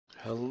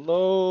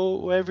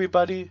Hello,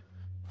 everybody.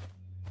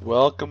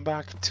 Welcome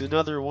back to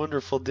another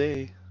wonderful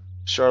day.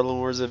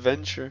 Sharlenwar's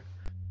adventure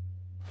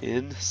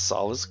in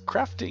Solace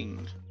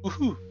crafting.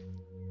 Woohoo!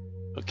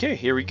 Okay,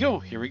 here we go.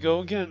 Here we go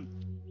again.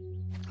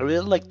 I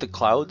really like the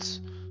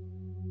clouds.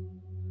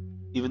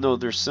 Even though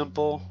they're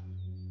simple,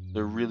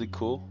 they're really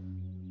cool.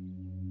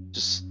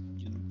 Just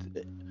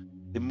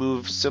they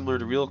move similar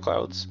to real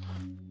clouds.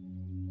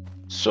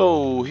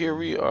 So here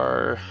we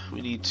are.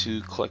 We need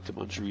to collect a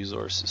bunch of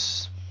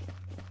resources.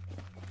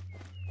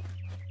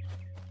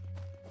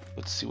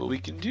 Let's see what we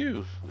can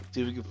do. Let's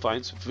see if we can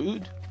find some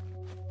food,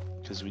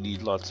 because we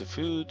need lots of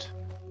food.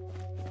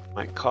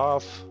 Might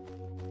cough.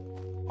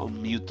 I'll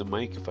mute the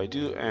mic if I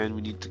do, and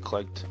we need to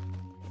collect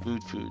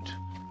food.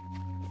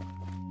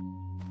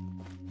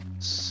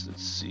 Let's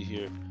see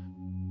here.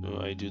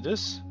 Do I do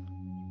this?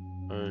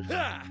 Or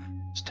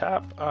just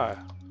tap?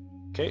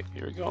 Okay,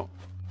 here we go.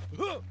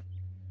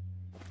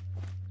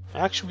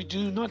 Actually, we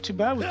do not too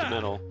bad with the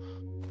metal.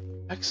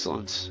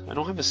 Excellent. I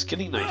don't have a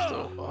skinning knife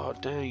though. Oh,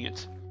 dang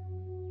it.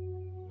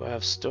 I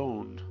have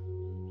stone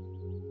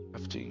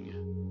crafting.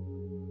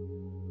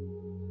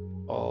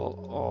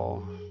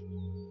 All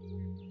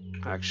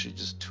actually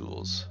just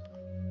tools.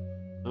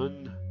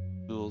 None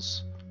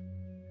tools.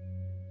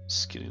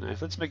 Skinning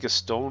knife. Let's make a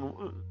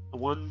stone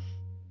one.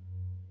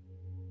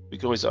 We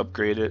can always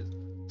upgrade it.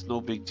 It's no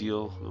big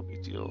deal. No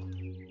big deal.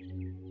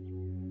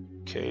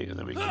 Okay, and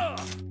then we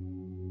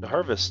can the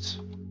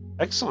harvest.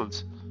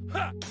 Excellent.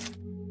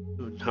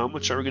 And how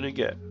much are we gonna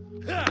get?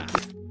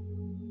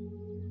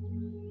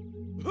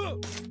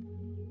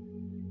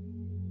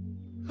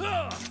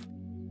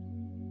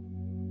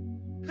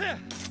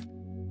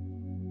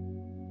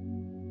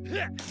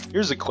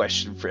 Here's a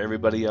question for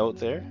everybody out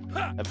there.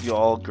 Have you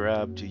all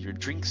grabbed your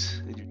drinks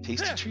and your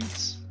tasty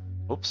treats?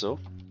 Hope so.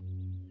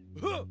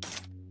 So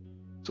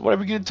what are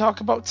we going to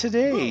talk about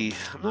today?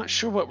 I'm not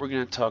sure what we're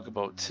going to talk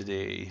about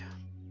today.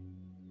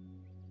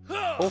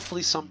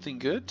 Hopefully something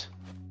good.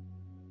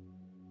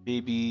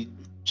 Maybe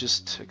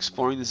just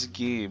exploring this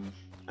game.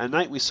 At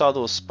night we saw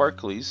those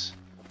sparklies.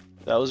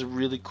 That was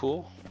really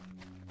cool.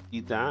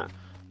 Need that.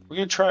 We're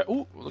going to try...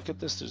 Oh, look at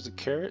this. There's a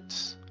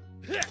carrot.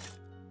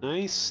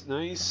 Nice,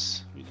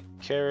 nice. We need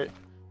a carrot.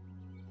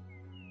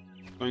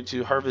 Going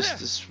to harvest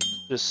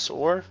this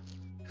ore.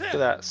 Look at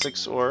that,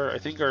 6 ore. I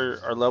think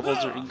our levels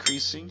are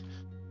increasing,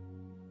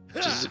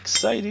 which is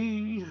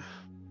exciting.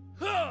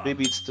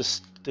 Maybe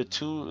it's the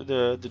tool. I'm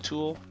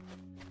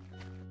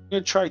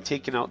gonna try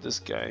taking out this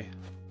guy.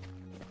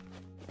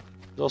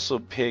 There's also a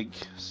pig.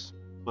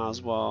 Might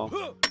as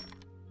well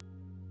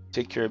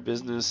take care of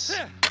business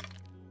and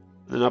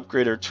then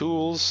upgrade our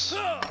tools.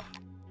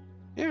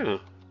 Yeah.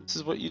 This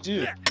is what you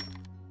do.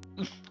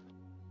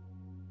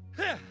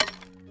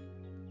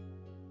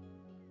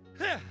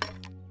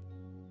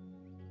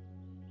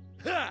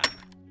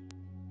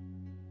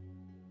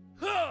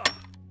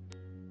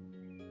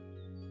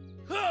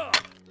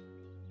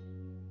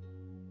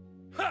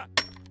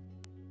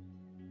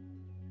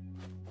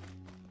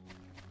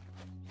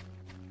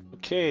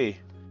 Okay,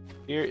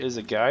 here is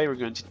a guy we're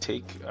going to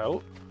take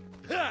out.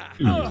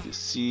 To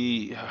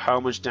see how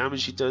much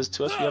damage he does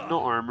to us. We have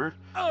no armor.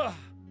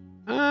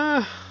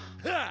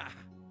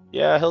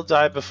 Yeah, he'll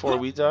die before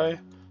we die.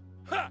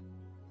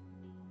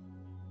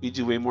 We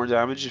do way more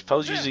damage. If I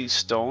was using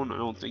stone, I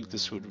don't think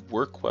this would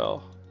work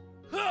well.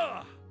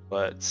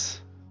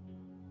 But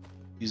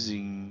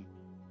using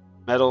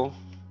metal,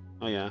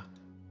 oh yeah,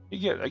 you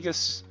get. I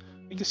guess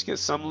you get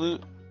some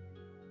loot.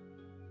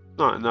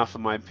 Not enough,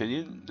 in my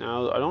opinion.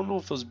 Now I don't know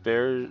if those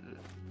bears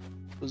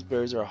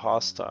are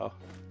hostile.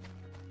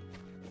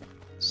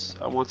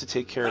 So I want to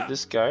take care of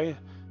this guy.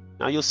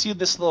 Now you'll see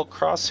this little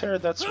crosshair.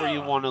 That's where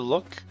you want to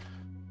look.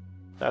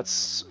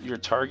 That's your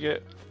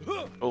target.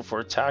 Go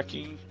for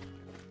attacking.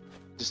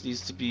 Just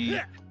needs to be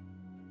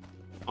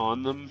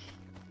on them.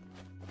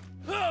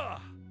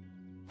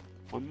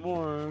 One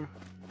more.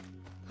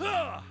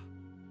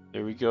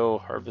 There we go.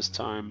 Harvest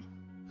time.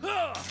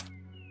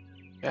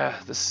 Yeah,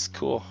 this is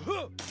cool.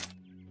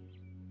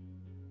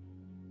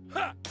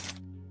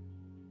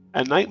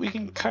 At night we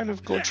can kind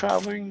of go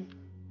traveling.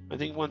 I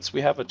think once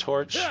we have a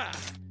torch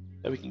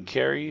that we can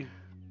carry,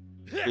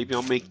 maybe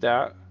I'll make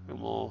that,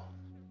 and we'll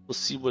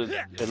see what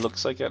it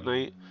looks like at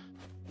night.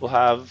 We'll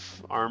have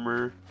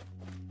armor.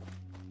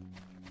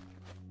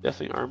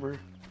 Definitely armor.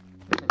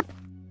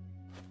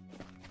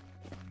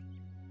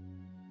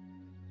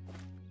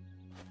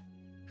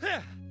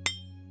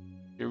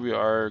 Here we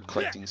are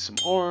collecting some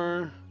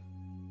ore.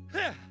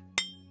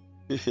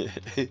 You're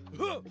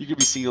gonna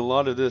be seeing a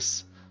lot of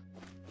this.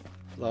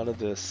 A lot of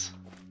this.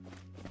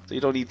 So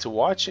you don't need to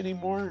watch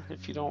anymore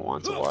if you don't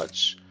want to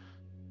watch.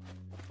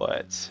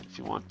 But if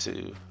you want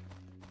to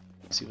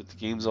see what the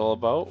game's all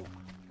about.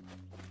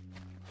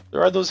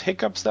 There are those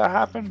hiccups that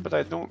happen, but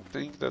I don't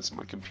think that's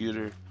my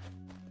computer.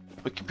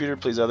 My computer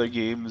plays other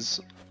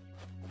games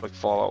like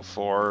Fallout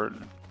 4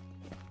 and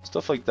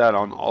stuff like that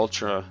on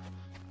Ultra.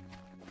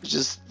 It's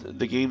just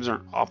the games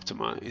aren't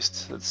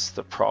optimized. That's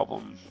the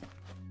problem.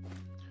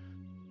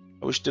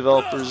 I wish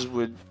developers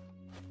would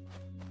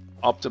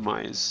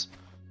optimize.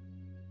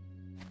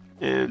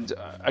 And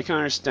I can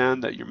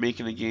understand that you're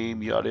making a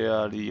game, yada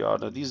yada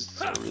yada.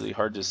 These are really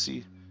hard to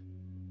see.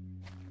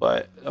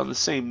 But on the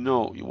same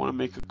note, you want to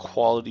make a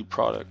quality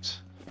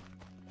product,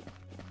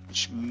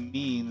 which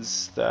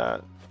means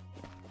that,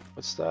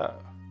 what's that?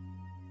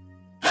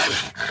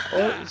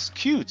 Oh, it's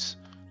cute.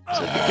 It's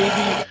like a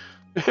baby.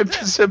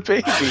 It's a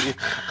baby.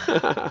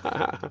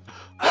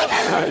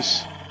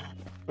 Gosh,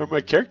 or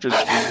my character's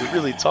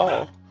really tall.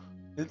 I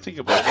didn't think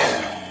about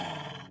that.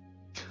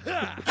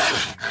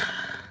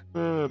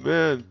 Oh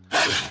man.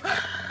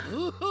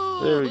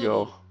 There we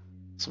go.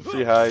 Some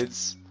free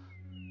hides.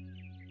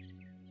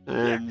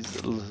 And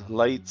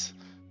light.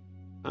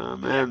 Oh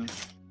man.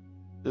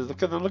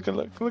 Look at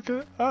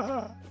it.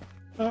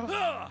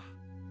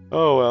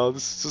 Oh well,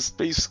 this is just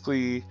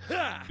basically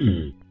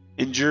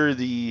endure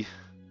the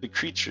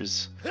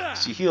creatures.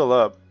 So you heal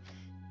up.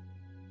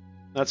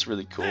 That's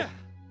really cool.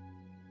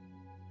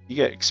 You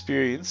get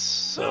experience,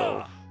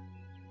 so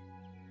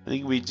I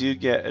think we do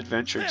get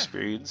adventure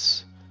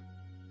experience.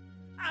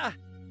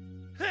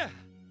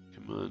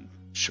 Come on.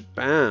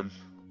 Shabam.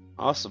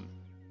 Awesome.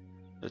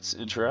 Let's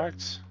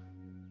interact.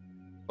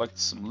 Collect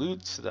some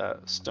loot,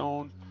 that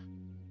stone.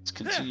 Let's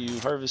continue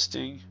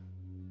harvesting.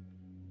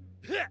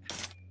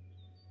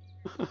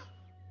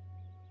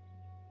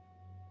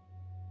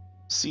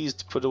 C's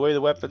to put away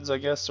the weapons, I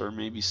guess, or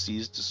maybe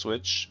C's to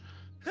switch.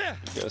 I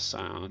guess,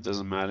 I don't know, it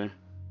doesn't matter.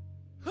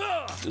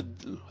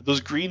 Those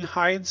green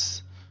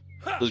hides,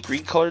 those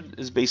green colored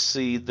is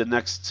basically the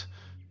next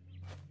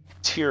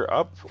tier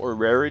up, or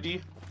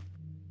rarity.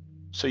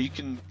 So you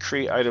can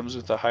create items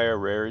with a higher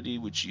rarity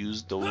which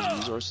use those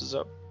resources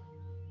up.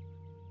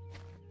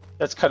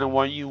 That's kind of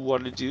what you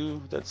want to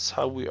do. That's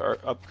how we are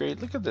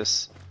upgrade. Look at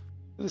this.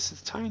 This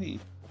is tiny.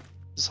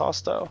 It's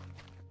hostile.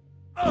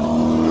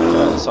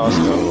 Yeah, it's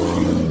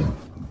hostile.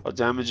 How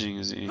damaging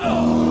is he?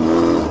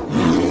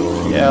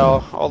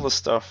 Yeah, all the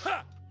stuff.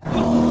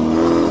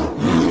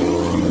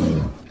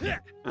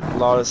 And a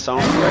lot of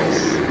sound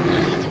effects.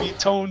 They need to be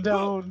toned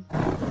down.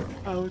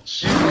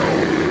 Ouch.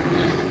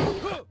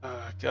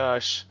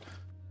 Gosh.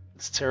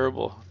 It's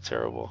terrible.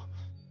 Terrible.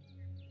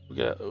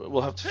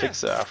 We'll have to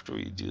fix it after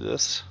we do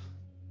this.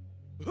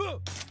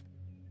 And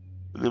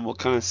then we'll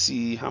kind of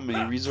see how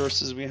many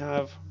resources we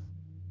have.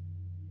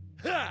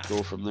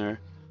 Go from there.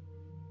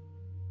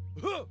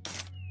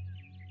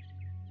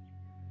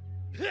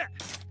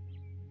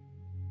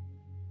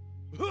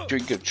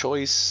 Drink of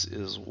choice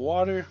is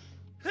water.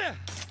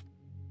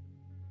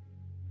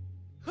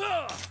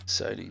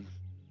 Exciting.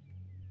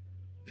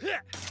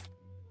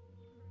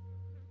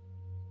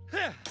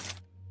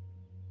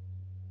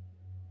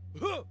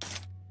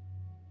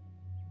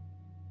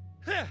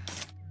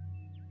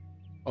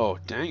 Oh,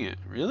 dang it.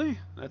 Really?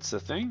 That's the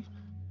thing?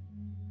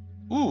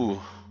 Ooh.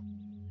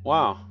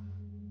 Wow.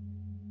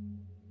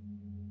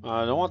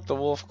 I don't want the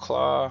wolf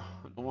claw.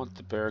 I don't want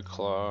the bear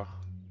claw.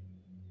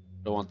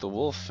 I don't want the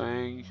wolf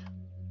fang.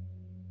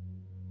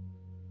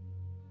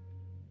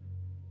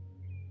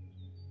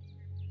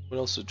 What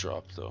else would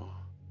drop though?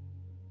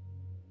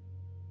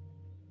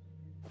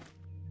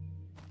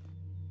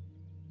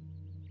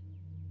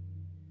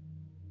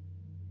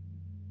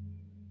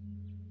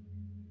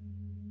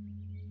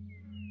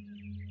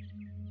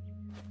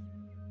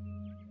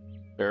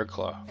 Bear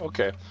claw.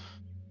 Okay.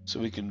 So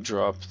we can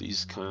drop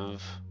these kind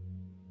of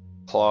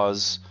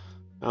claws.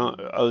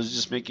 I was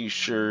just making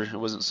sure it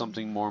wasn't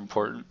something more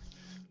important.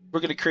 We're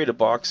gonna create a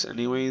box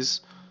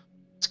anyways.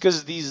 It's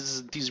because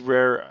these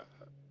rare,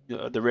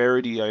 the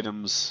rarity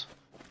items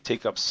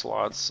take up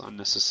slots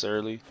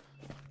unnecessarily.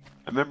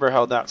 I remember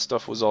how that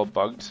stuff was all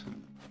bugged.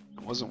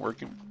 It wasn't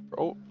working.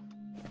 Oh,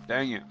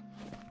 dang it.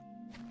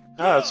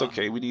 Ah, that's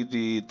okay. We need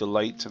the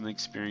light and the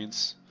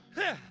experience.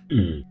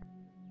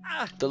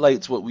 The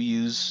light's what we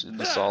use in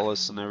the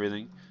Solace and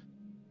everything.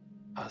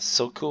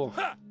 So cool.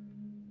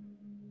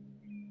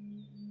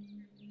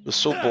 It was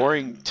so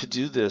boring to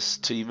do this,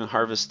 to even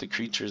harvest the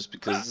creatures,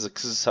 because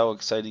this is how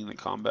exciting the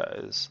combat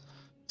is.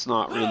 It's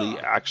not really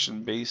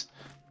action based.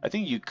 I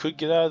think you could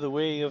get out of the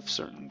way of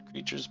certain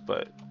creatures,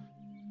 but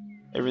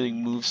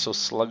everything moves so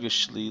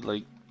sluggishly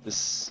like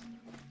this.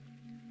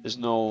 There's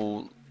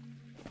no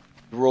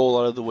roll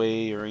out of the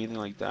way or anything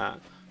like that.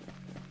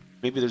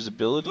 Maybe there's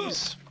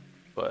abilities,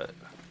 but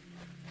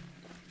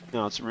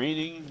now it's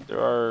raining.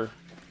 There are,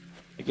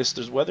 I guess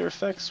there's weather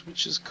effects,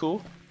 which is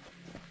cool.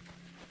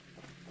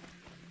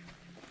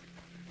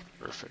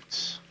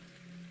 Perfect.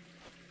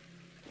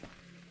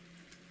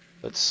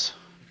 Let's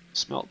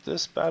smelt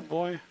this bad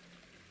boy.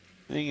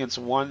 I think it's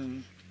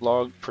 1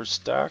 log per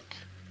stack.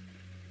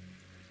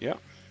 Yep.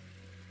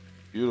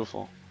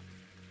 Beautiful.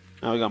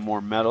 Now we got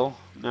more metal.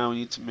 Now we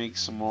need to make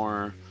some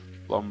more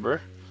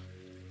lumber.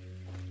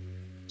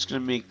 It's gonna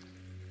make,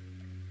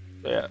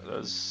 yeah,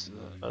 that's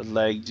a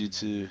lag due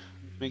to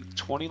make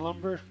 20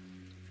 lumber.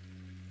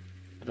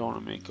 I don't want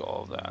to make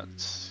all of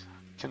that.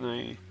 Can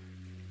I?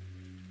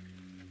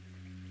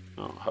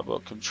 No. How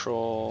about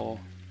control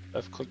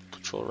F click,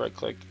 control right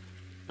click?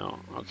 No.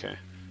 Okay.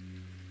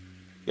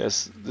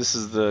 Yes, this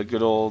is the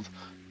good old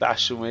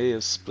fashion way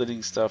of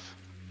splitting stuff.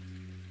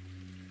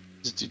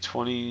 Just do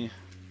 20.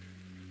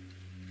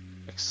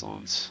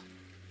 Excellent.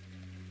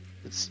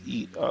 Let's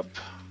eat up.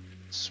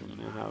 So we're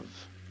gonna have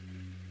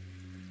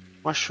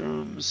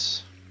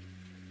mushrooms.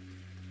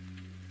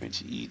 Going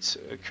to eat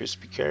a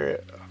crispy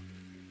carrot.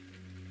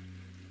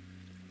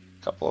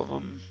 A couple of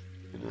them.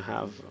 Gonna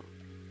have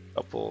a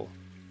couple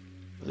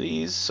of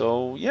these.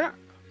 So yeah,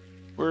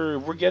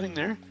 we're getting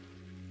there.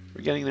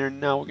 We're getting there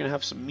now. We're gonna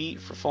have some meat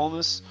for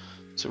fullness.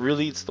 So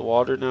really, it's the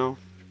water now.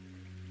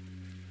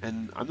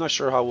 And I'm not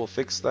sure how we'll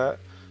fix that.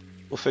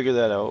 We'll figure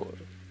that out.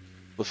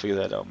 We'll figure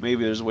that out.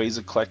 Maybe there's ways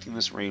of collecting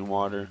this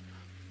rainwater,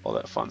 all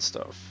that fun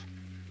stuff.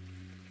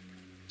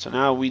 So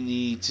now we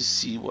need to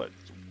see what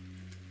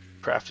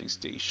crafting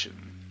station.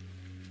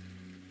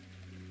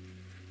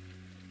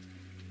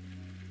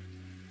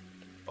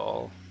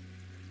 All.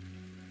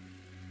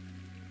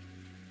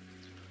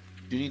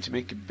 Do need to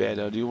make a bed.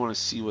 I do want to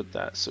see what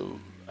that. So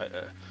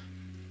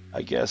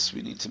I guess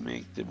we need to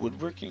make the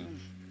woodworking.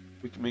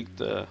 We can make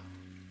the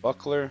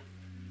buckler.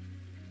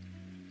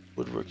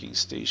 Woodworking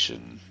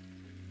station.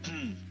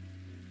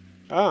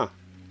 Ah,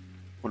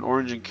 an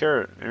orange and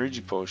carrot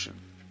energy potion.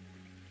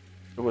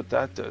 So what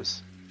that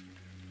does?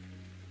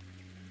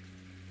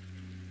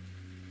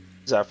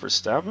 Is that for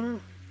stamina?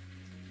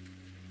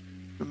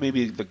 Or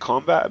maybe the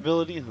combat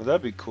ability? Oh,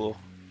 that'd be cool.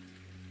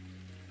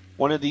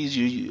 One of these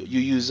you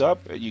use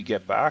up and you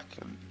get back,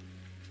 and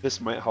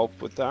this might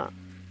help with that.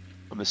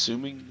 I'm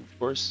assuming, of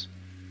course.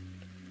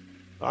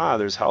 Ah,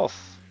 there's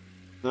health.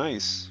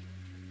 Nice.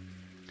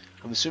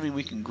 I'm assuming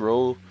we can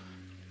grow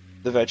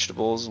the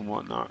vegetables and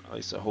whatnot. At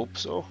least I hope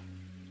so.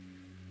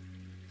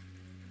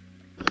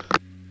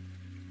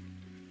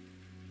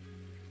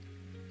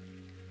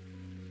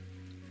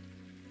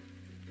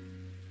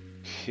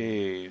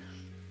 Okay.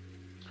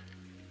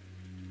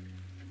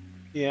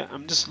 Yeah,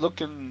 I'm just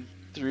looking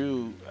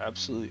through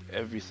absolutely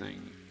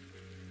everything.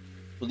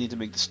 We'll need to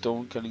make the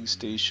stone cutting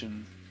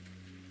station.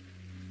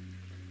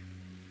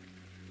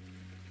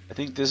 I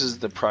think this is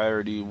the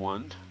priority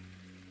one.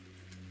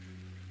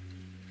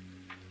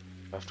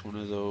 Craft one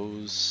of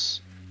those.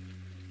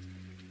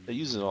 They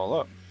use it all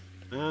up.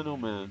 Man, oh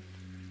man.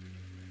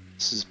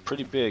 This is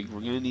pretty big.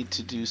 We're gonna need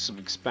to do some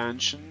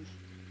expansion.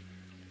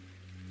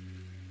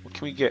 What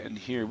can we get in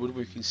here?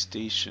 Woodworking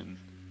station.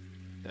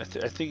 I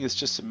think it's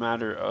just a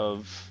matter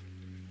of,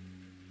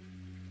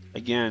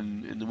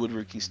 again, in the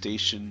woodworking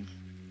station,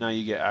 now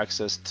you get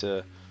access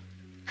to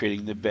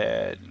creating the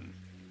bed and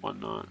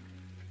whatnot.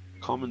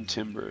 Common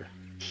timber.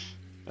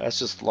 That's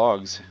just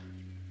logs.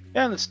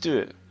 Yeah, let's do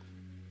it.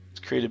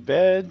 Let's create a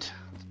bed.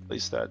 Let's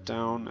place that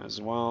down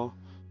as well.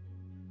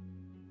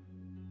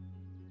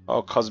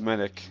 Oh,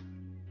 cosmetic.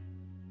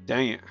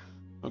 Dang it.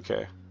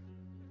 Okay.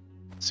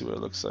 Let's see what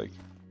it looks like.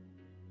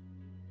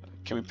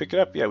 Can we pick it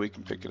up? Yeah, we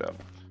can pick it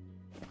up.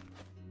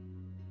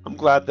 I'm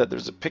glad that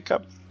there's a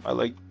pickup. I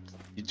like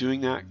you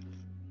doing that,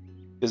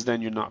 because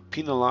then you're not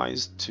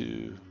penalized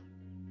to...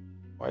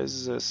 Why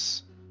is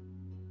this?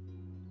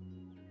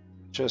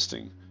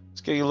 Interesting.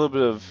 It's getting a little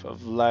bit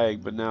of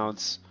lag, but now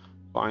it's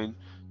fine.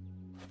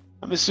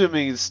 I'm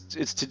assuming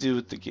it's to do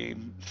with the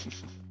game.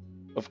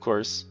 Of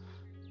course.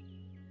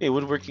 Hey,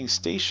 woodworking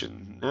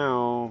station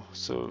now.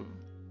 So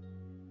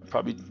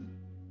probably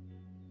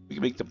we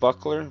can make the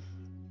buckler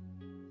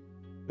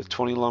with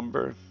 20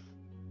 lumber.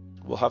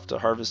 We'll have to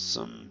harvest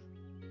some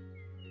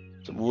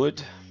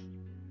wood.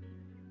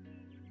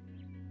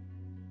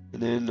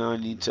 And then I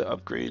need to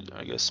upgrade,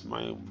 I guess,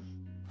 my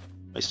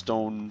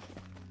stone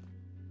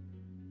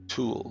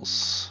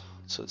tools.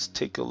 So let's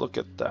take a look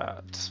at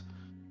that.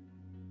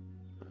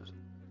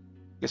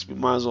 I guess we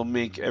might as well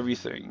make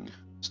everything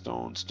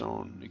stone,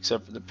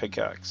 except for the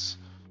pickaxe.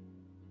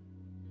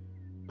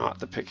 Not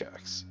the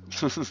pickaxe.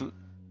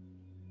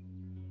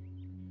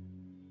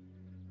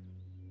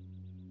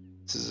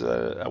 This is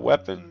a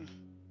weapon,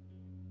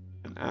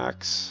 an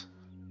axe.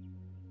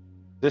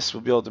 This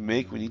we'll be able to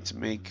make. We need to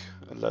make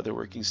a leather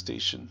working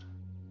station.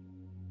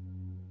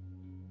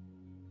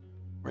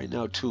 Right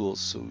now, tools.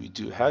 So we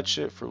do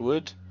hatchet for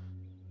wood.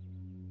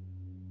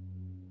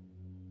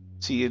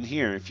 See in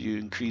here, if you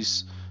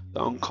increase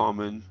the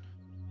uncommon,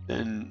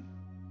 then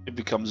it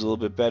becomes a little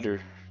bit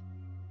better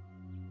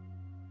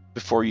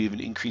before you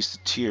even increase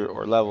the tier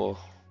or level.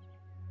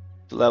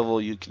 The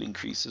level you can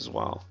increase as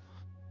well.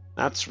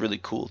 That's really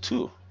cool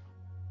too.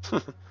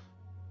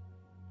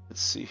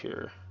 Let's see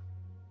here.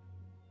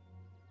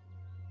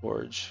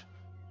 Forge.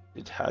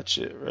 Did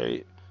hatchet,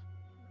 right?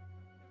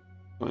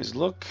 Always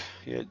look.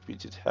 Yeah, we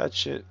did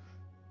hatchet.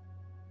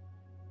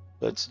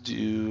 Let's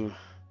do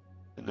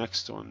the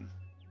next one.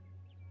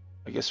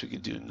 I guess we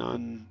could do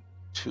none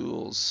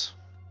tools.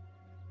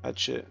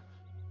 Hatchet.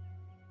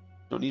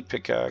 Don't need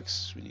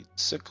pickaxe. We need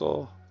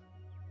sickle.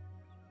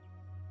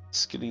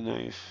 Skinning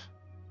knife.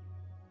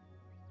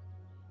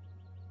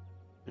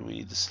 And we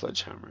need the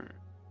sledgehammer.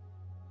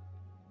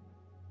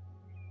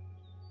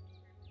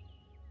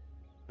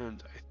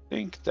 And I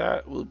think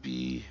that will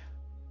be,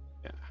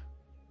 yeah.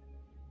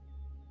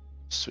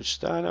 Switch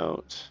that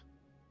out.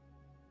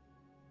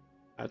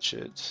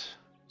 Hatchet.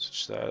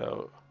 Switch that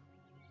out.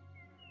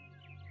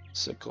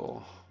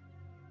 Sickle.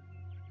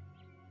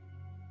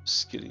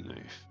 Skinning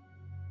knife.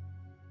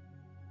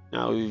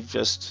 Now we've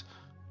just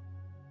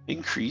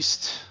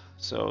increased,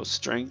 so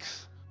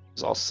strength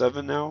is all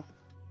 7 now.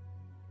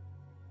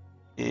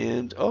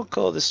 And oh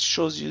cool, this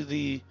shows you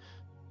the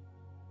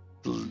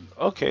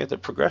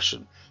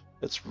progression.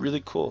 That's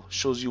really cool.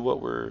 Shows you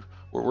what we're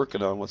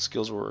working on, what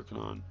skills we're working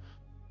on.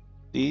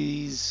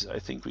 These I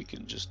think we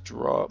can just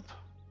drop.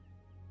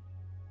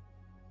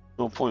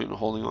 No point in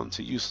holding on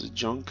to useless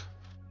junk.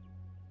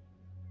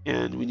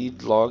 And we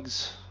need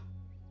logs.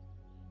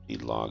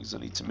 I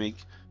need to make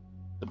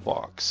the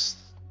box,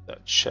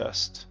 that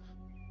chest,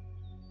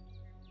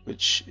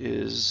 which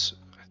is,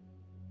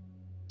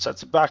 so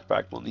that's a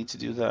backpack. We'll need to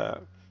do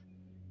that,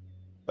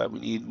 but we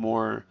need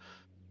more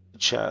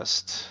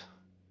chest.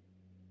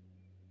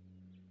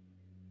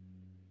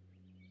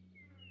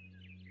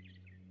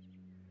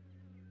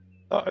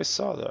 Oh, I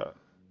saw that.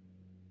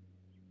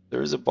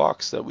 There is a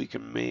box that we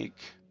can make.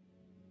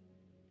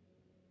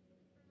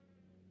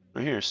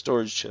 Right here,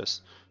 storage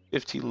chest,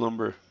 15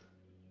 lumber.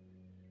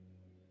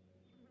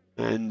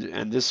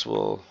 And this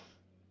will,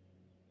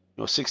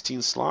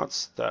 16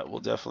 slots. That will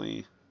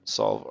definitely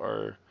solve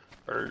our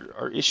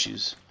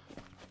issues.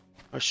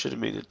 I should have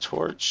made a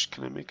torch.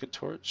 Can I make a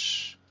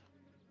torch?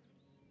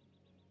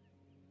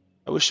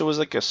 I wish there was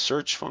like a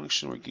search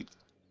function where you could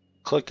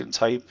click and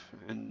type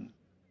and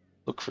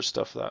look for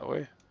stuff that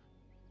way.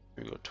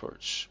 Here we go,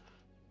 torch,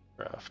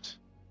 craft.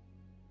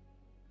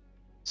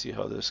 See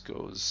how this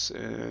goes.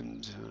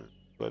 And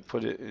do I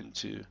put it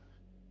into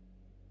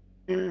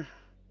here?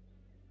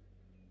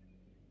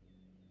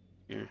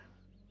 Here.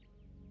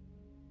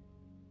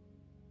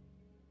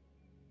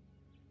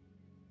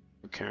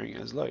 We're carrying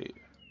as light.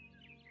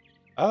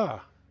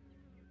 Ah.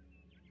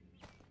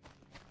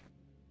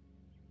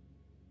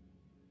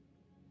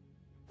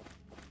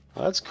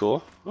 Oh, that's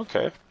cool.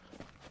 Okay.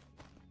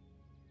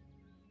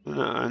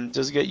 And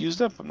does it get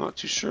used up? I'm not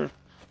too sure.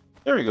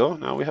 There we go.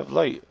 Now we have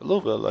light. A little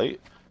bit of light.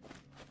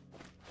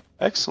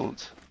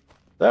 Excellent.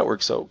 That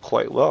works out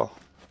quite well.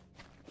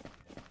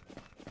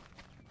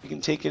 You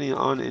can take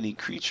on any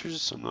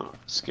creatures. I'm not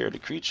scared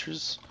of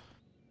creatures.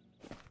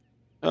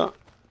 Oh,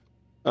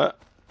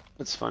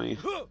 that's funny.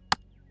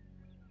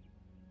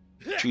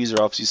 Trees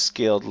are obviously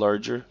scaled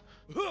larger.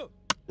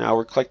 Now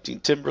we're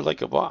collecting timber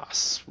like a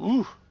boss.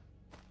 Woo!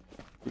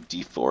 We're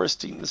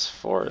deforesting this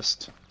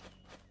forest.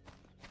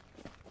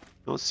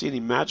 I don't see any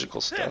magical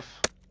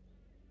stuff.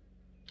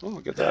 Oh,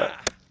 look at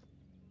that.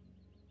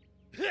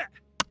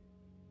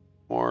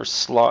 More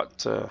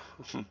slot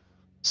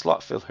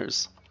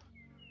fillers.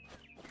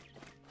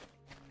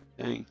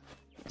 Dang,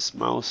 this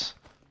mouse.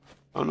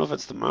 I don't know if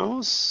it's the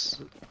mouse.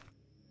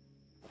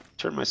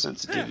 Turn my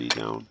sensitivity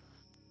down.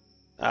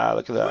 Ah,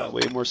 look at that.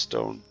 Way more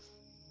stone.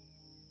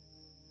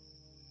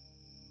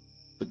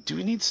 But do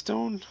we need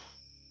stone?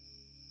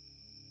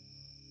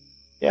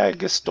 Yeah, I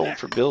guess stone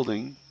for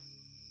building.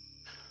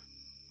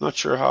 Not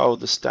sure how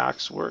the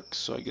stacks work,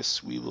 so I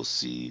guess we will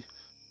see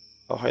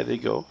how high they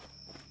go.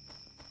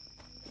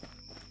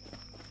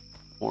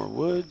 More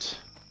wood.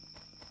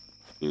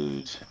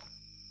 Food.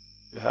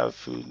 I have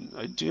food.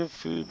 I do have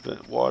food,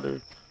 but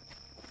water.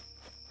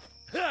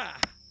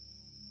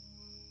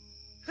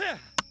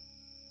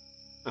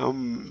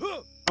 I'm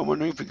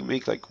wondering if we can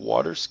make like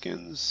water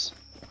skins.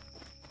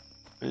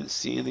 I didn't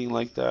see anything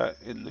like that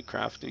in the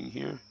crafting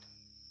here.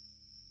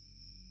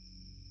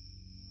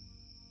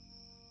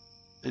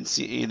 Didn't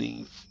see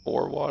anything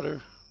for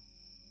water.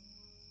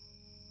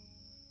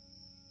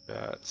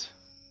 That.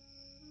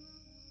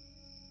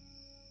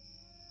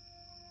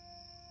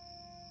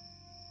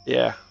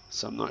 Yeah,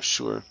 so I'm not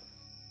sure.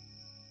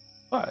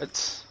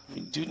 But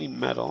we do need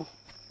metal.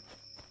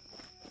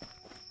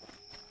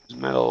 There's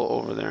metal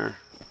over there.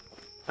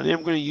 I think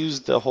I'm going to use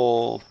the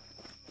whole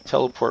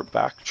teleport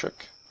back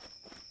trick.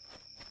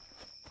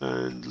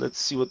 And let's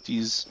see what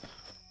these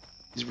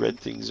red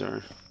things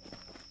are.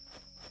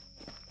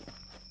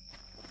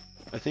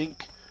 I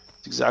think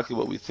it's exactly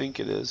what we think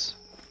it is.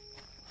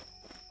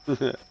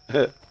 The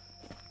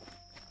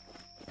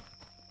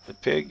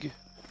pig.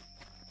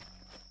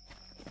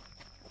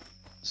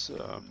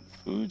 Some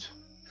food.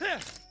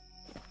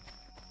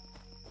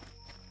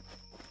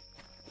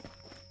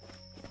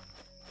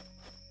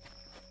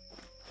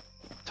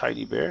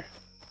 Tiny bear.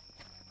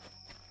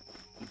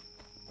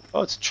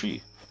 Oh, it's a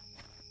tree.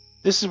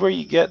 This is where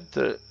you get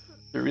the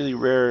really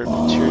rare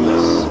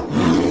materials.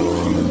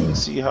 Let's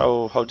see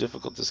how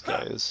difficult this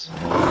guy is.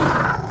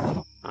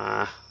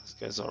 Ah, this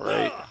guy's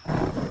alright.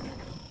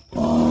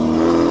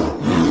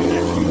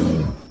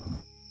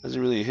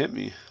 Doesn't really hit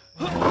me.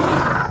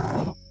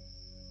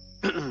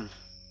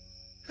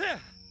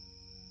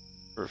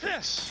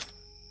 Perfect.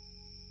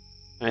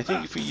 And I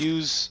think if we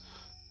use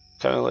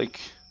kind of like,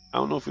 I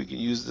don't know if we can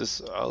use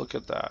this. Look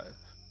at that.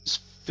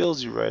 Just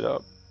fills you right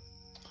up.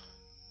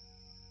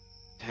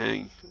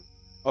 Dang.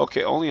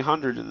 Okay, only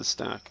 100 in the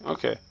stack.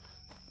 Okay.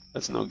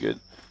 That's no good.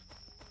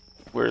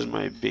 Where's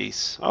my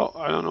base? Oh,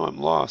 I don't know. I'm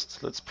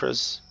lost. Let's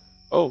press.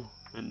 Oh,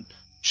 and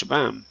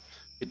shabam.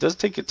 It does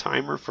take a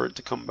timer for it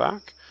to come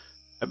back.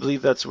 I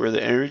believe that's where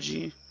the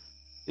energy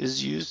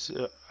is used.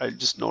 I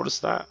just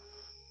noticed that.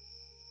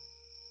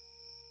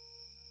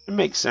 It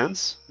makes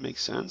sense.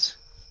 Makes sense.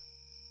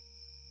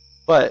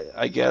 But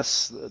I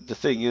guess the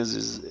thing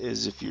is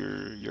if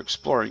you're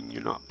exploring,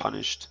 you're not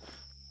punished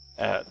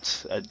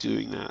at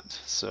doing that.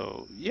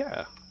 So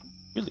yeah,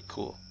 really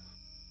cool.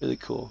 Really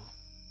cool.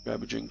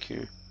 Grab a drink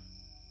here.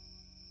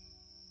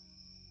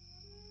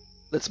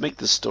 Let's make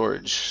the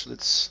storage.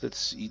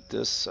 Let's eat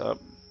this up.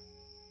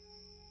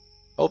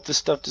 Hope this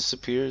stuff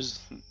disappears.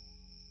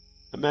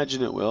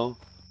 Imagine it will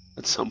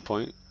at some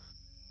point.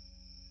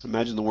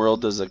 Imagine the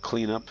world does a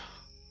cleanup.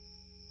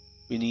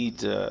 We need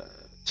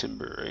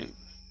timber, right?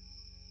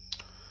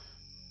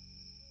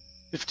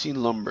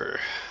 15 lumber.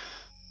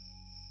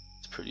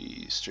 It's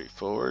pretty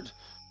straightforward.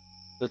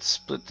 Let's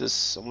split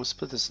this. I want to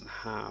split this in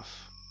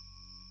half.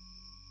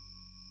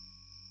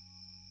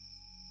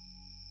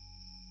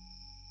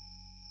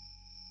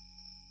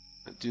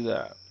 Do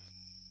that.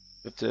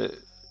 We have to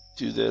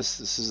do this.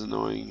 This is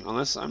annoying.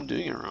 Unless I'm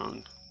doing it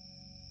wrong.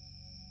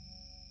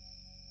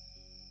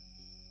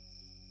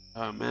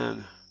 Oh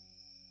man.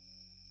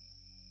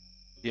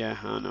 Yeah,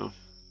 I don't know.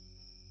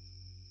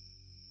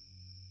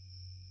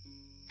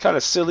 Kind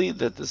of silly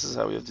that this is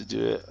how we have to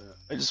do it.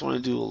 I just want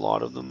to do a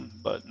lot of them,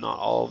 but not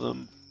all of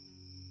them.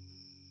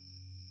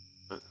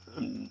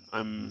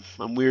 I'm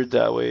weird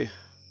that way.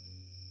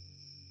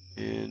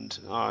 And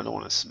oh, I don't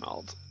want to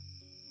smelt.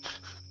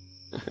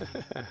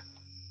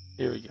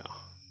 Here we go.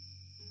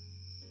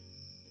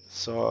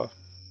 So,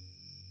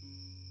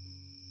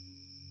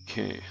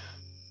 okay.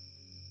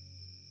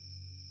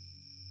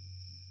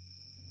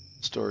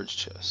 Storage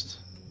chest.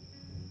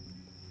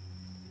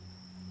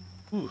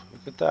 Ooh,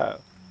 look at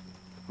that.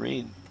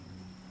 Rain.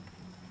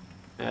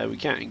 We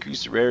can't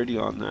increase the rarity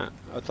on that.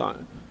 I thought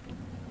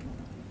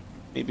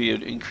maybe it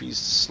would increase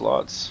the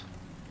slots.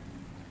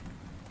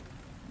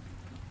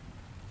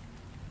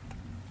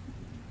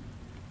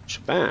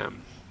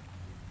 Shabam.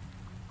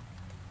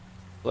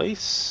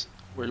 Place.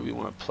 Where do we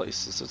want to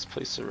place this? Let's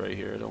place it right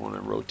here. I don't want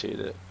to rotate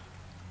it.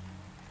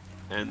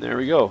 And there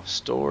we go.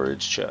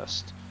 Storage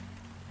chest.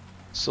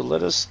 So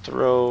let us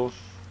throw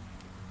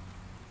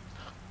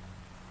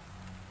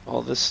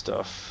all this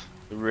stuff,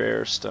 the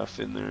rare stuff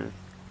in there.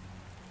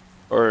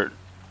 Or,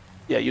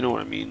 yeah, you know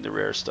what I mean, the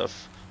rare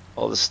stuff.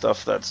 All the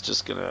stuff that's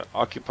just going to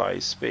occupy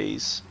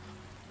space.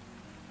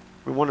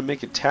 We want to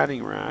make a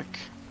tanning rack.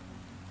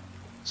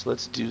 So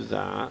let's do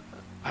that.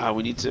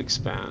 We need to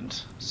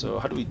expand. So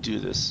how do we do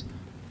this?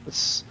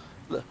 Let's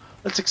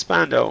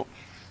expand out.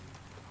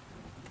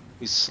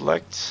 We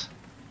select,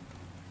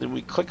 then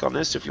we click on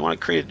this. If you want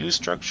to create a new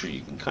structure,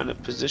 you can kind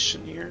of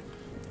position here.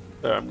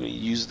 I'm going to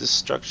use this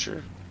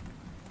structure.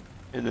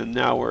 And then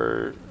now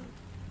we're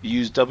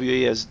use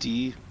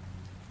WASD.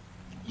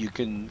 You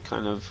can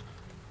kind of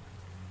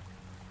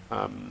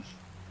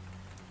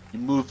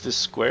move this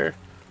square.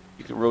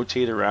 You can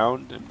rotate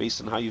around, and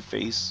based on how you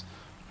face,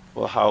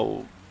 well,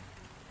 how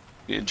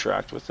you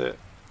interact with it.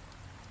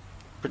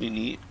 Pretty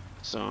neat.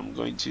 So I'm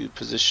going to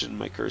position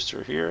my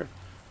cursor here,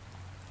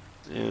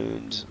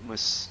 and my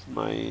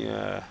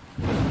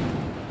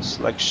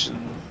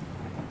selection,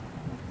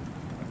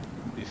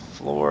 the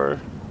floor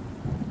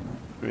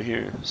right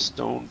here,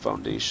 stone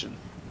foundation,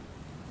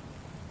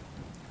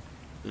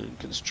 and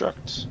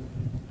construct.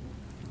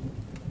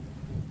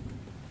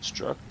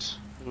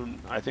 And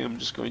I think I'm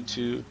just going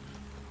to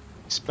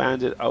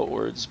expand it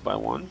outwards by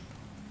 1.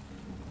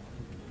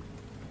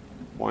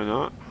 Why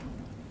not?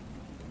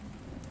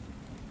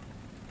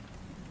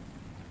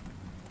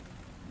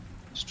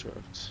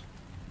 Construct.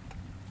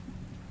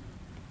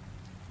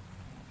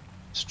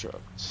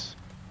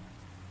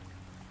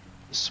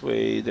 This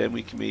way, then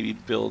we can maybe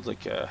build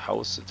like a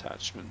house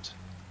attachment.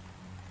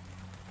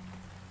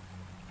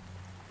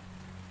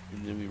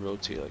 And then we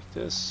rotate like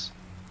this.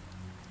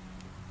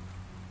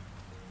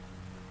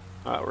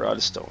 We're out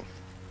of stone.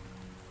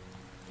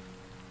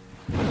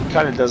 It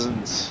kind of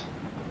doesn't.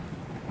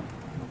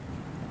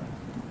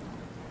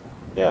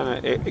 Yeah,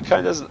 it kind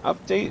of doesn't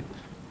update,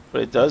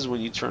 but it does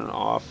when you turn it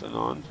off and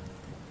on.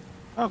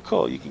 Oh,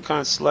 cool. You can kind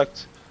of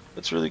select.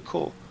 That's really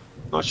cool.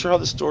 Not sure how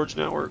the storage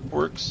network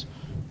works.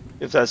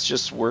 If that's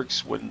just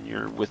works when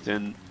you're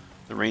within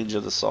the range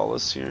of the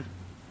Solace here.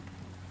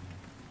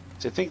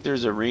 So I think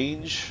there's a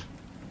range.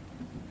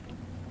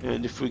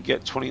 And if we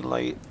get 20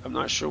 light, I'm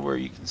not sure where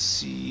you can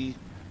see.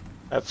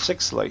 I have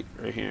 6 light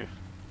right here.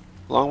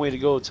 Long way to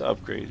go to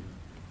upgrade.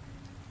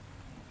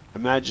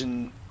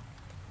 Imagine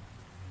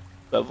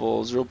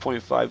level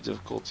 0.5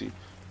 difficulty.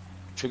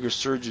 Trigger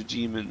surge of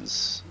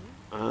demons.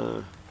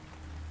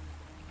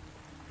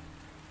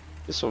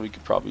 This one we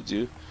could probably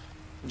do.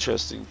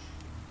 Interesting.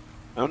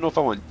 I don't know if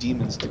I want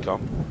demons to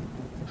come.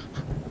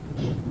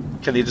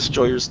 Can they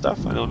destroy your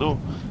stuff? I don't know.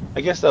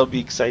 I guess that'll be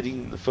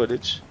exciting in the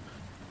footage.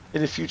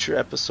 In a future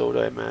episode,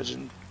 I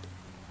imagine.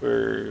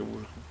 We're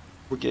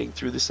getting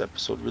through this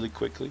episode really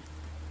quickly.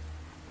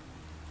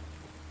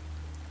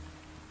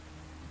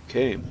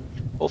 Okay.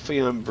 Hopefully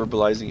I'm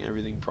verbalizing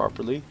everything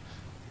properly.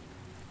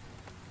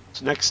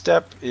 So next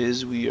step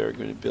is we are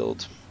going to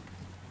build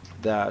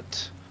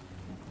that.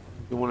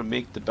 We want to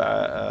make the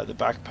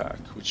backpack,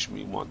 which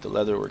we want the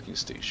leather working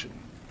station.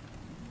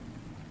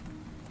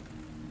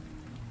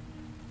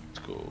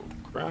 Let's go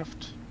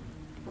craft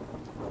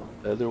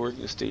leather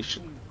working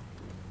station.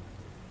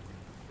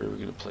 Where are we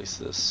going to place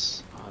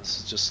this? This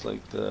is just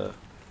like the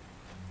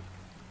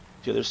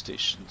other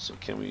station. So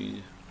can we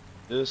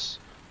do this?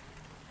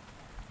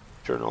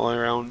 Turn all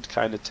around,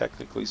 kind of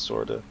technically,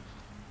 sort of.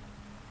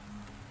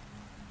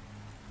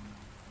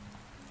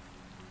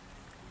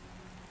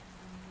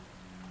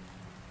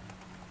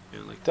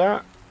 And like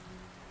that.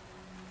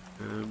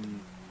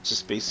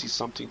 Just basically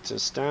something to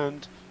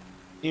stand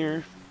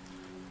here.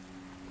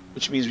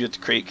 Which means we have to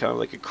create kind of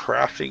like a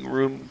crafting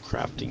room,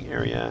 crafting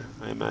area,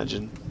 I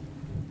imagine.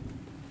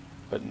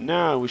 But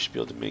now we should be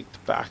able to make the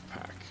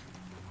backpack.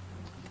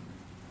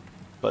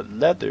 But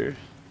leather,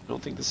 I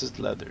don't think this is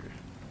leather.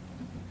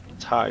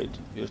 It's hide.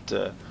 We have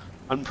to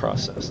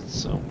unprocessed,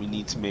 so we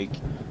need to make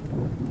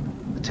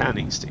a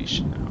tanning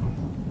station now.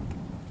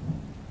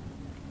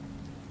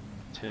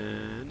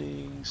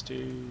 Tanning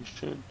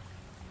station.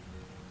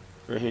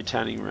 Right here,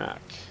 tanning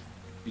rack.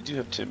 We do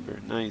have timber,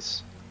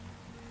 nice.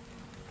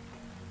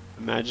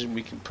 Imagine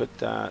we can put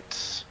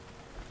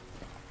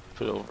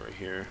over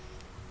here.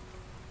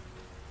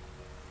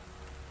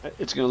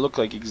 It's going to look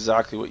like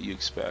exactly what you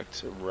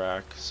expect, a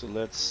rack. So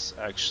let's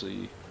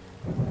actually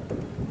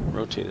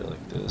rotate it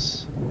like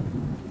this.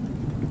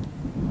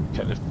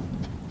 Kind of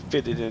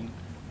fit it in.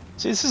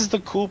 See, this is the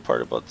cool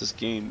part about this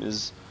game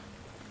is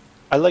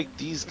I like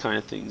these kind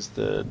of things,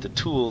 the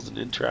tools and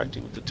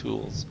interacting with the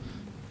tools.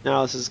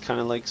 Now this is kind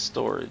of like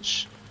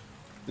storage.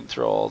 You can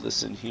throw all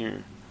this in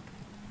here.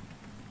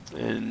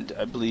 And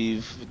I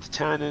believe with the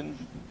tannin,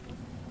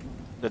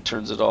 that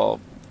turns it all,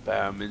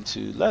 bam,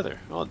 into leather.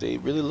 Oh, they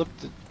really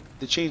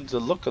they changed the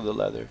look of the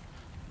leather.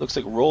 Looks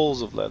like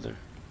rolls of leather.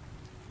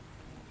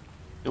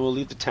 And we'll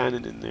leave the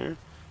tannin in there.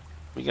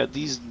 We got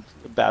these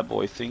bad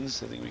boy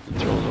things. I think we can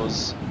throw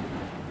those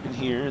in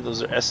here.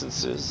 Those are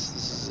essences.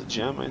 This is a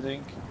gem, I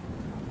think.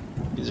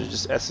 These are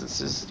just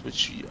essences,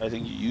 which I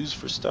think you use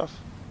for stuff.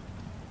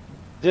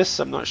 This,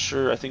 I'm not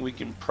sure. I think we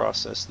can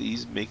process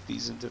these, make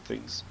these into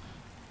things.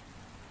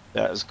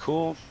 That is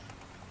cool.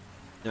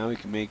 Now we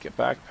can make a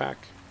backpack.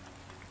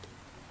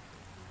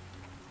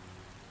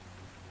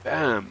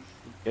 Bam.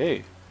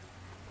 Okay.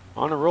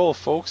 On a roll,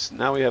 folks.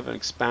 Now we have an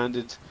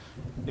expanded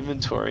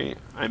inventory.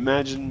 I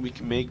imagine we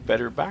can make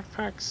better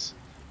backpacks.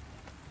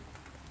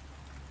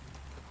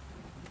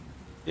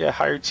 Yeah,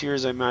 higher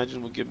tiers I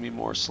imagine will give me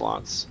more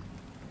slots.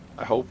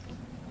 I hope.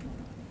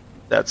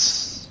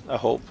 That's a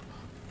hope.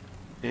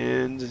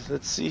 And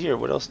let's see here,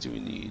 what else do we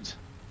need?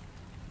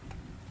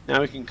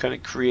 Now we can kind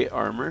of create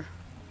armor.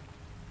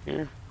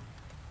 Here.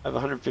 I have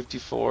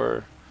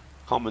 154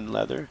 common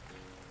leather.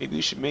 Maybe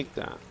we should make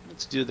that.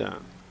 Let's do that.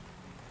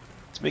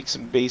 Let's make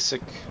some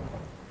basic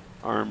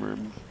armor.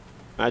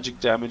 Magic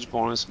damage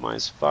bonus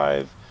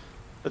 -5.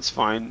 That's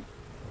fine.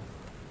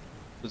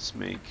 Let's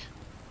make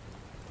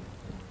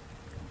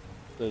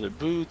leather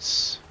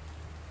boots.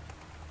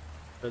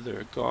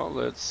 Leather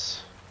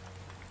gauntlets.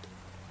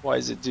 Why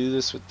does it do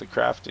this with the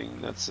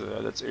crafting? That's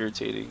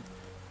irritating.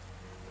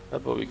 How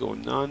about we go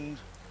none?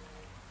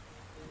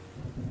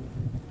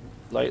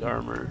 Light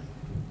armor.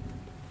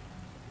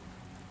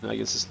 No, I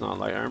guess it's not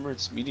light armor,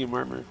 it's medium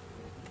armor.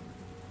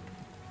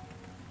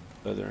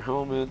 Leather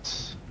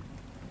helmet.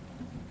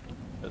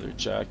 Leather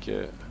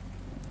jacket.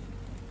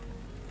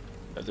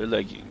 Leather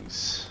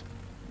leggings.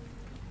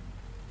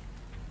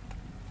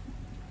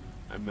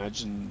 I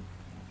imagine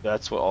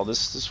that's what all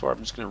this is for. I'm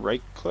just going to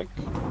right click.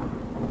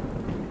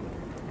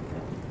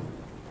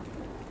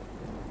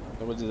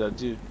 What did that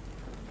do?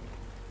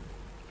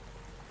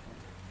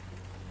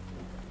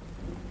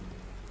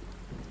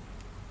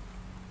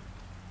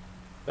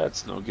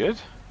 That's no good.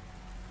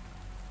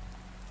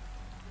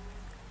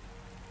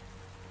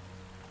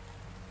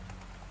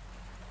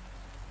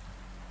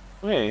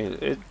 Wait,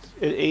 it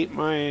ate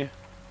my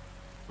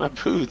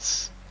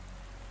boots.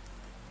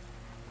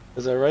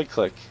 As I right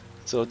click.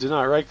 So do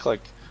not right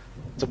click.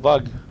 It's a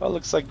bug. Oh, it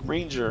looks like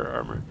ranger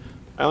armor.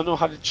 I don't know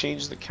how to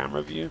change the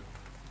camera view.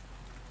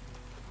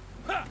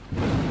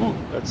 Ooh,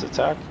 that's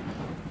attack.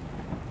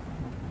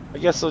 I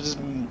guess I'll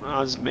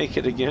just make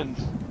it again.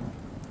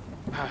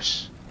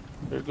 Gosh,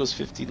 there goes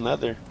 15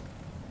 leather.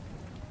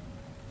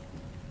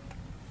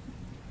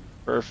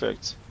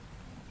 Perfect.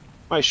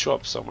 Might show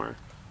up somewhere.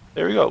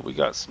 There we go. We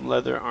got some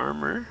leather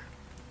armor.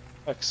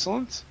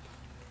 Excellent.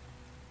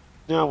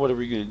 Now what are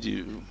we going to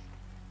do?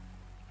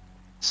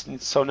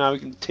 So now we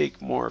can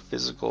take more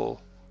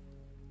physical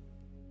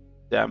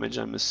damage,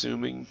 I'm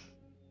assuming.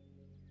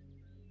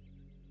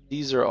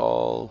 These are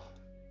all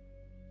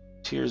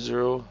tier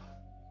 0.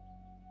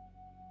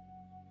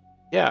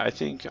 Yeah, I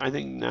think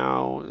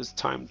now is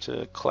time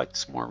to collect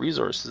some more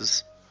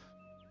resources.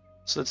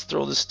 So let's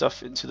throw this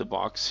stuff into the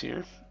box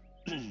here.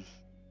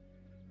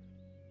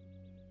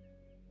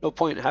 No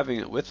point in having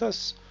it with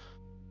us.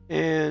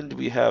 And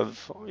we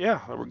have,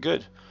 yeah, we're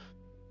good.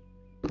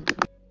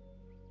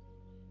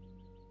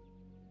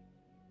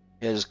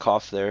 Yeah, just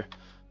cough there.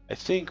 I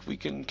think we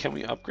can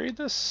we upgrade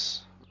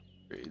this?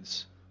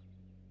 Upgrades.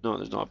 No,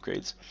 there's no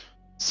upgrades.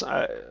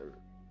 So,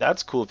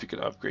 that's cool if you can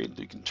upgrade.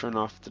 You can turn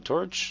off the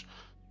torch.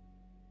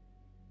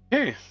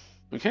 Okay,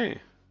 okay,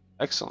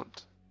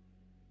 excellent.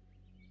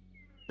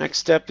 Next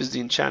step is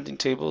the enchanting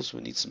tables.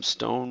 We need some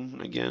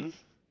stone again.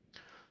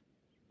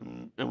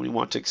 And we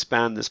want to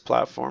expand this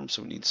platform,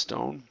 so we need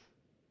stone.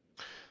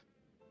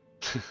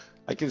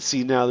 I can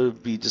see now there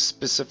would be just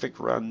specific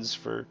runs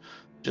for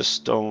just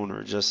stone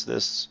or just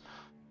this,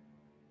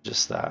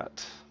 just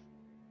that.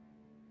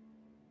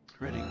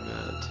 Redding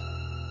vat.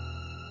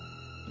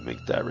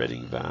 Make that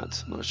redding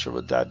vat. I'm not sure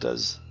what that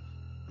does.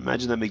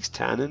 Imagine that makes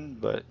tannin,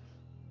 but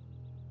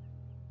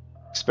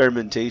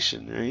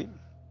experimentation, right?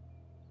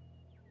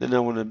 Then I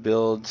want to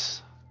build,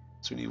 so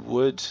we need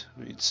wood,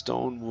 we need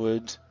stone,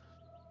 wood,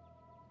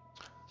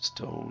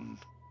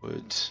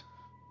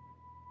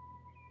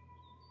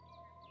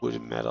 wood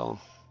and metal.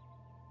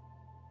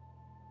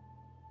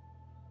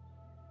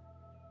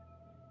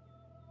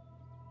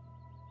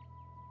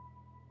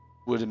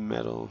 Wood and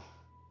metal.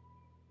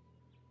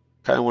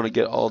 Kind of want to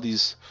get all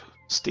these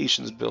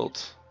stations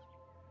built.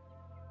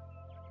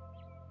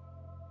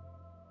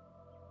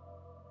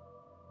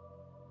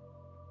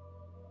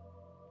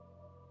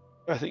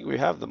 I think we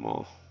have them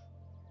all.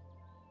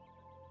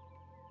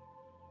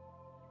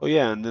 Oh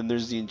yeah, and then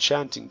there's the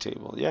enchanting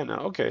table. Yeah, now,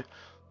 okay.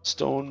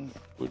 Stone,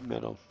 wood,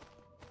 metal.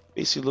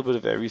 Basically a little bit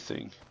of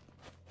everything.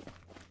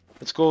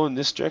 Let's go in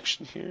this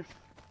direction here.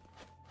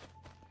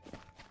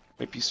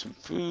 Might be some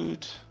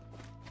food.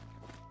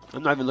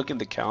 I'm not even looking at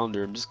the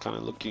calendar, I'm just kind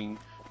of looking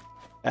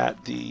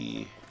at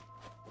the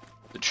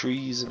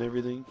trees and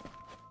everything.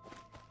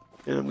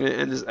 And I'm going to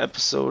end this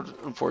episode,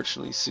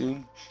 unfortunately,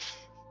 soon.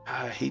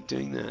 I hate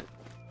doing that.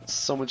 It's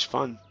so much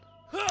fun.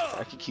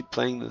 I could keep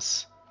playing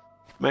this.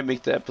 Might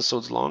make the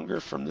episodes longer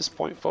from this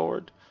point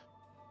forward,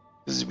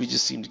 because we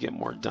just seem to get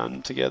more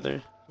done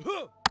together.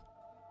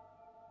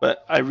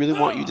 But I really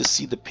want you to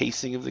see the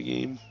pacing of the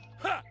game,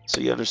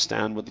 so you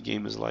understand what the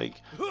game is like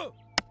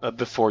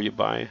before you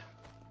buy.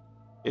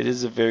 It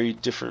is a very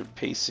different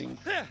pacing,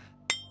 and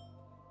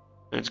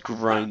it's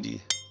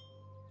grindy.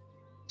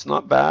 It's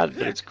not bad,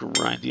 but it's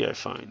grindy, I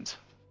find.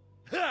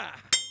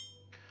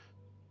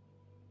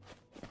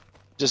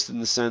 Just in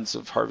the sense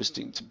of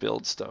harvesting to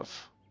build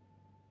stuff.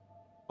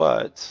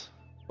 But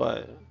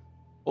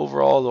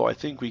overall, though, I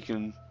think we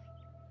can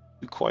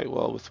do quite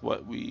well with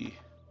what we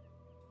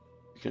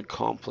can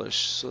accomplish.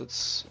 So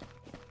let's...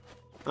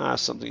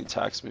 something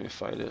attacks me, I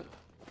fight it.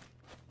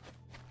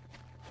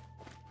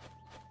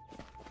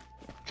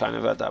 Kind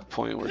of at that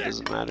point where it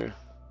doesn't matter.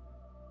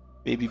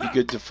 Maybe it'd be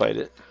good to fight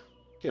it.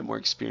 Get more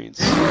experience.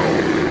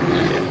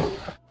 Yeah.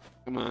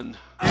 Come on.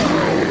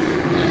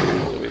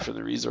 Get away from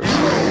the resources.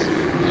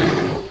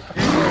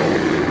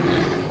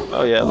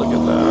 Oh yeah, look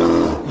at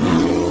that.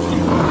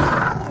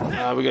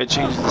 We gotta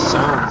change the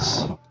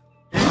sounds.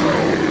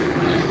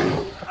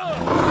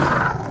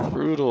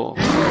 Brutal.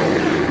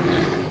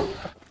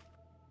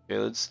 Okay,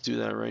 let's do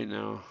that right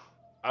now.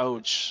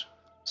 Ouch.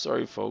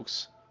 Sorry,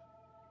 folks.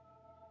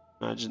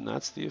 Imagine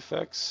that's the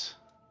effects.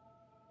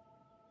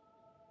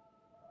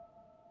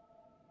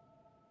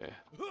 Okay.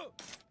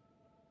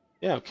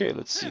 Yeah, okay,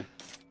 let's see.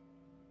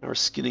 Now we're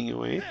skinning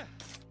away.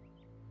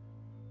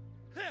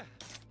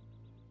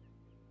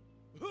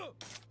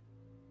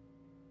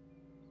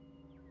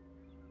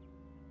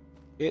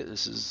 Okay,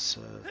 this is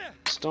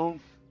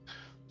stone.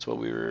 That's what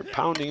we were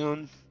pounding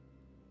on.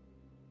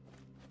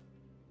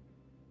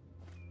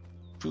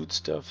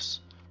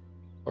 Foodstuffs.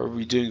 What are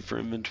we doing for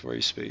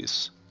inventory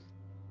space?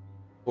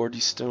 40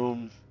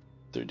 stone,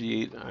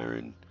 38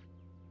 iron.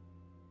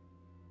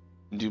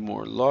 Do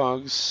more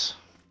logs.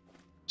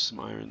 Some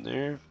iron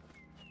there.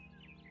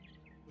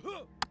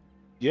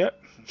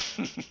 Yep.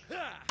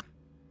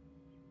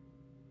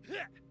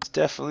 It's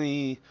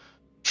definitely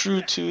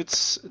true to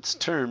its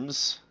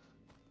terms.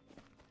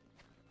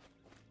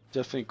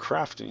 Definitely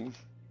crafting.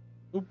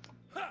 Oop.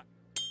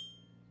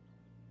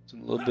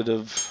 Some little bit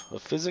of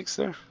physics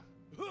there.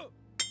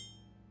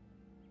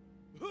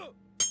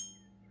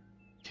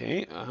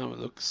 Okay, it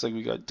looks like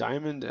we got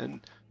diamond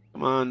and...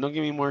 Come on, don't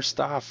give me more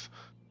stuff.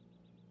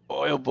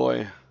 Boy, oh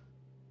boy.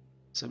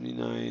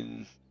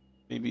 79,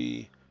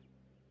 maybe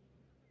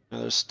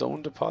another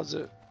stone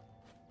deposit?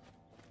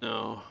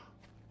 No.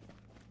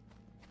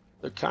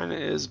 There kind of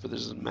is, but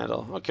there's a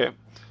metal. Okay,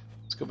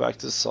 let's go back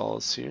to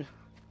Solace here.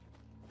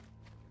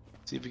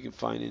 See if we can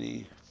find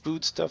any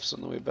foodstuffs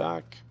on the way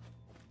back.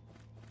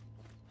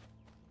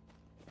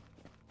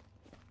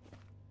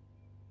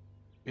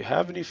 Do you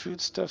have any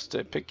foodstuffs?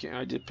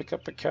 I did pick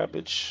up a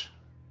cabbage.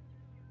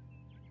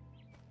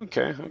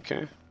 Okay,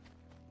 okay.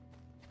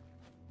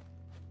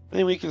 I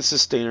think we can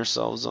sustain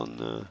ourselves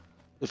on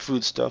the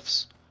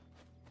foodstuffs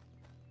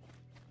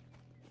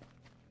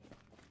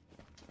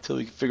until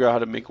we can figure out how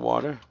to make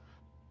water.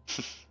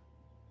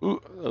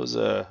 Ooh, that was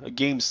a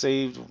game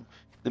saved in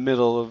the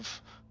middle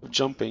of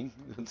jumping.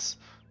 That's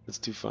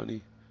too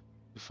funny.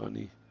 Too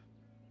funny.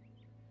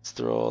 Let's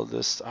throw all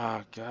this.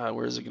 Ah, God,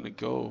 where is it gonna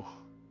go?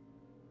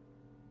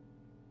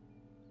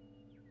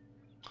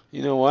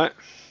 You know what?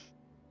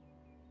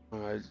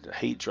 I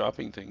hate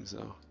dropping things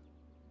though.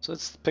 So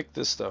let's pick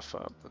this stuff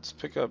up. Let's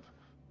pick up.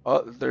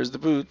 Oh, there's the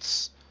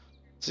boots.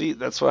 See,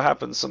 that's what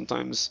happens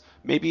sometimes.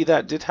 Maybe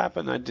that did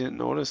happen. I didn't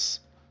notice.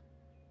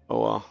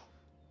 Oh well.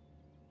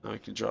 Now I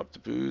can drop the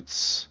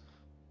boots.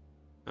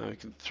 Now I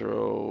can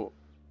throw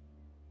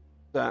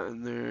that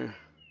in there.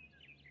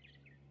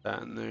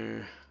 That in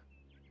there.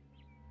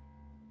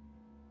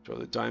 Throw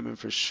the diamond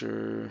for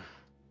sure.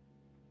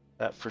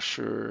 That for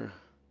sure.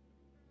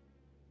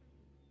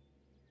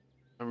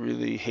 I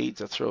really hate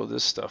to throw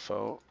this stuff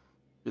out.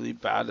 Really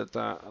bad at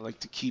that. I like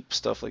to keep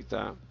stuff like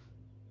that.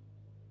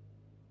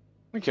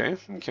 Okay,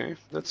 okay,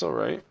 that's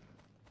alright.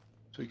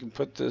 So we can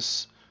put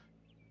this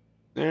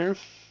there.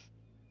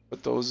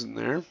 Put those in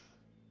there.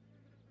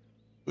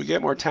 We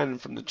get more tannin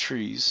from the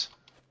trees.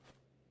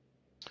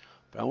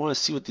 But I want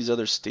to see what these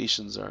other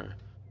stations are.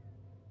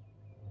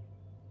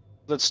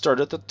 Let's start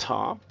at the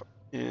top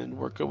and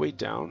work our way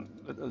down.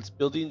 Let's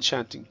build the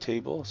enchanting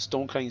table,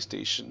 stone cutting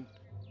station.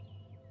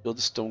 Build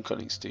the stone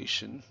cutting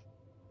station.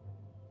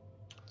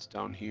 It's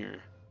down here.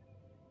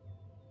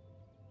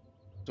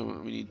 So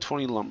we need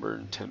 20 lumber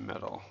and 10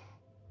 metal.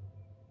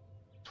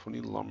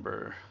 20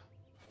 lumber,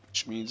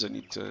 which means I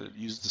need to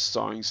use the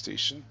sawing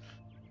station.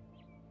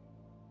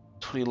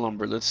 20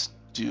 lumber. Let's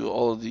do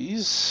all of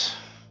these.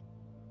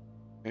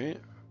 Okay.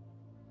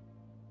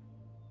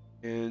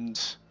 And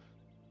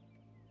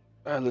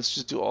let's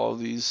just do all of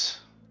these.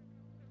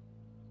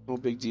 No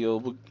big deal.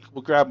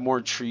 We'll grab more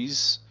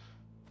trees.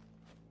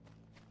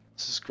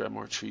 Let's just grab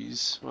more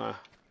trees.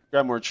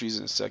 Grab more trees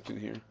in a second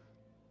here.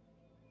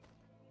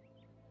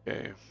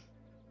 Okay.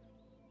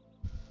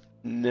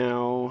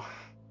 Now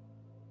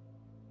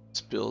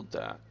let's build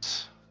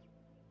that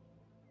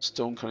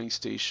stone cutting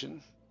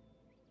station.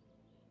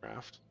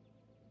 Craft.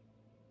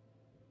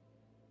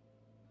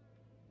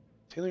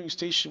 Tailoring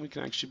station we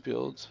can actually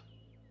build.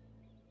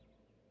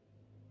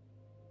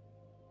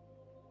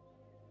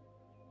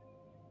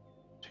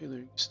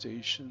 Tailoring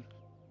station.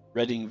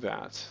 Redding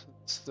vat.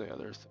 That's the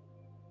other thing.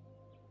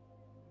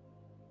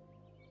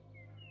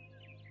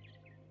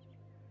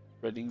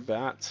 Redding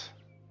vat.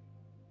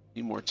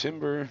 Need more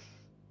timber.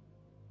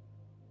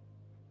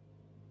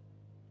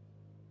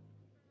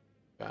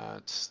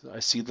 Vat. I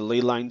see the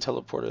ley line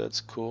teleporter.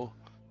 That's cool.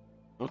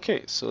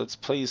 Okay, so let's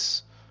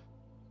place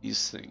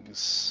these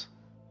things.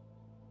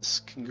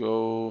 This can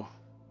go.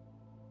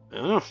 I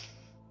don't know.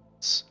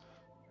 Let's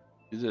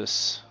do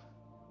this.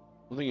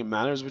 I don't think it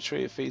matters which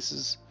way it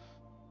faces.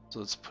 So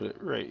let's put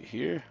it right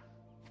here.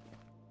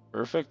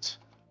 Perfect.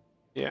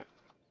 Yeah.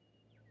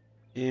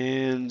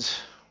 And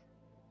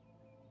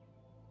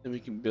then we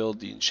can build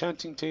the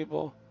enchanting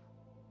table.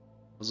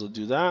 We'll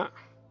do that.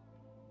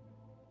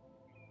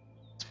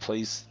 Let's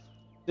place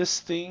this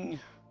thing.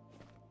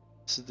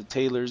 This is the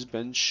tailor's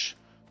bench.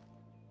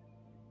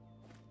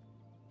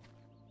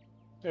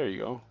 There you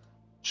go.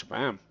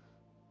 Shabam.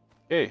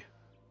 Okay.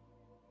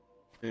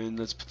 And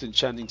let's put the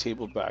enchanting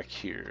table back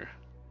here.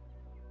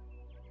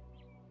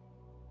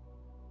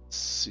 Let's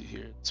see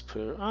here. Let's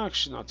put it,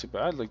 actually not too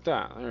bad, like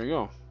that. There we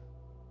go.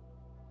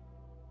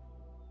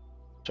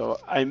 So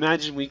I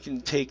imagine we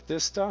can take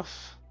this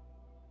stuff.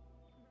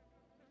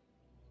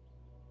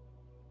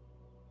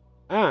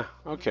 Ah,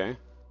 okay.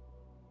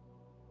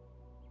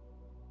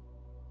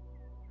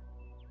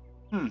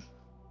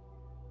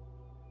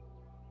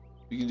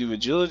 We can do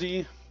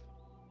agility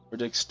or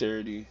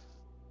dexterity.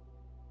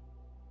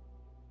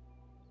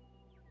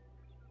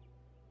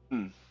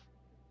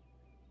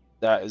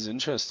 That is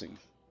interesting.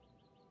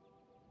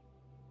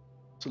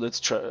 So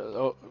let's try.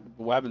 Oh,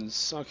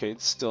 weapons. Okay,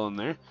 it's still in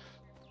there.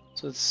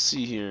 So let's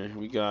see here.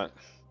 We got.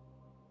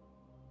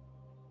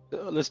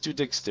 Let's do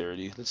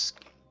dexterity. Let's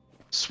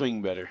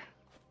swing better.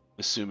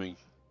 Assuming.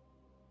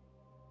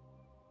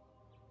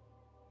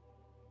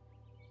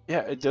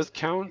 Yeah, it does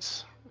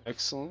count.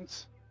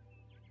 Excellent.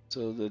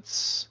 So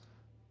that's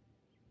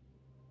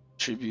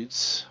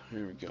attributes.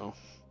 Here we go.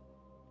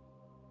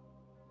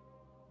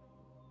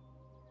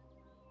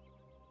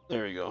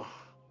 There we go.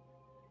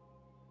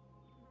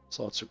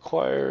 Slots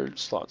required,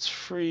 slots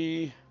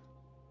free.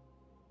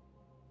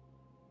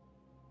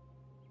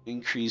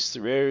 Increase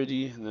the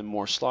rarity, and then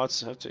more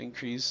slots have to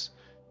increase.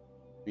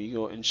 Here you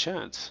go,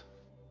 enchant.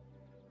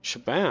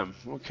 Shabam,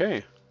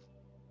 okay.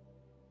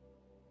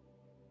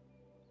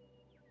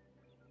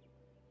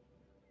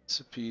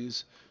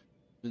 Recipes,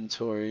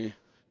 inventory.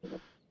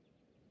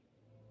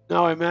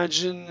 Now I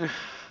imagine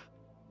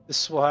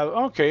this will have,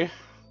 okay.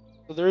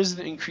 So there is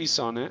an increase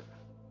on it.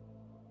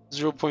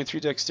 0.3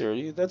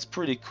 dexterity, that's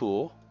pretty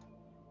cool.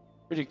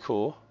 Pretty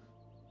cool.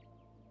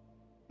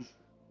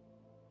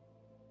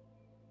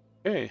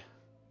 Okay.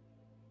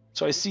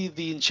 So I see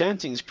the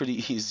enchanting is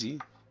pretty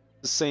easy.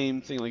 The same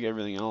thing like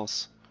everything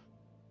else.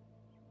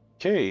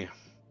 Okay.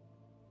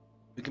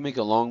 We can make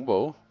a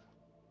longbow.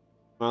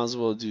 Might as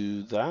well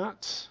do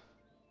that.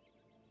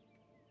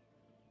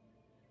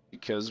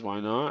 Because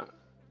why not?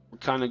 We're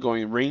kind of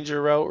going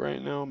ranger route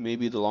right now.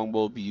 Maybe the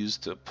longbow will be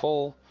used to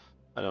pull.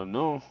 I don't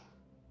know.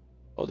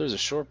 Oh, there's a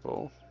short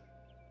bow.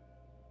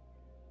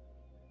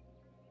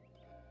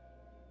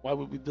 Why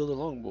would we build a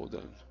longbow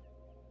then?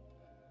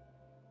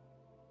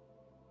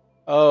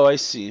 Oh, I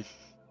see.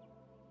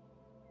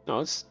 No,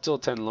 it's still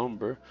 10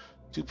 lumber.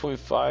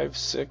 2.5,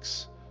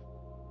 6.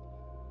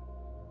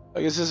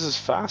 I guess this is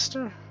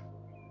faster?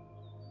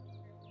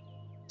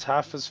 It's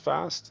half as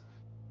fast.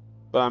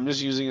 But I'm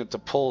just using it to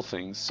pull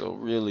things, so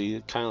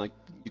really, kind of like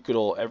you could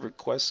all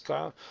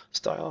EverQuest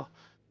style.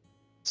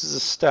 This is a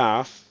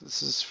staff.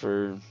 This is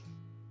for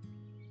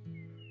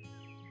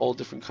all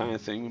different kind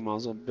of thing. We might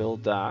as well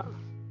build that.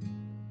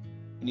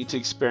 You need to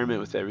experiment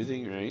with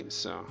everything, right?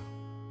 So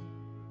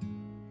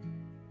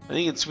I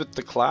think it's with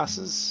the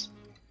classes.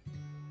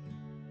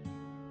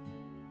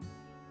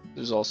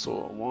 There's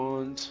also a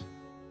wand.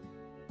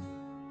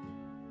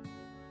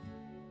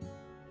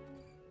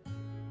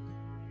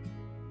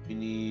 We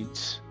need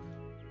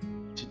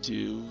to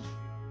do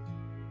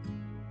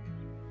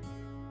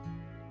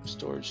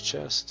storage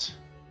chest.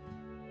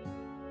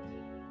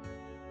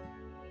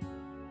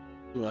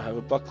 Do I have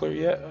a buckler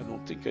yet? I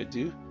don't think I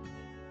do.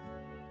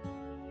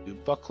 Do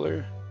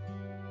buckler.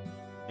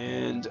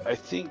 And I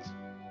think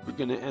we're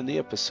going to end the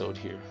episode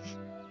here.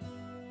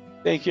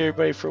 Thank you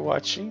everybody for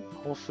watching.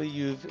 Hopefully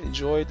you've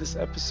enjoyed this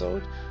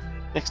episode.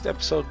 Next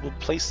episode we'll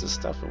place this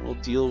stuff and we'll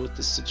deal with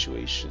the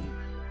situation.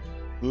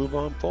 Move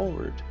on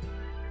forward.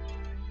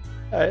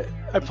 I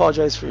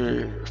apologize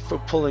for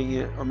pulling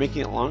it or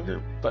making it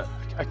longer, but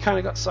I kind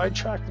of got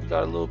sidetracked and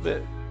got a little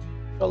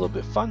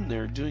bit fun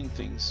there doing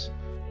things.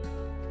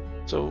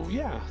 So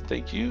yeah,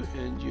 thank you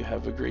and you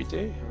have a great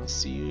day. I'll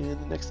see you in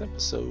the next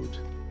episode.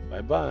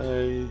 Bye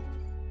bye.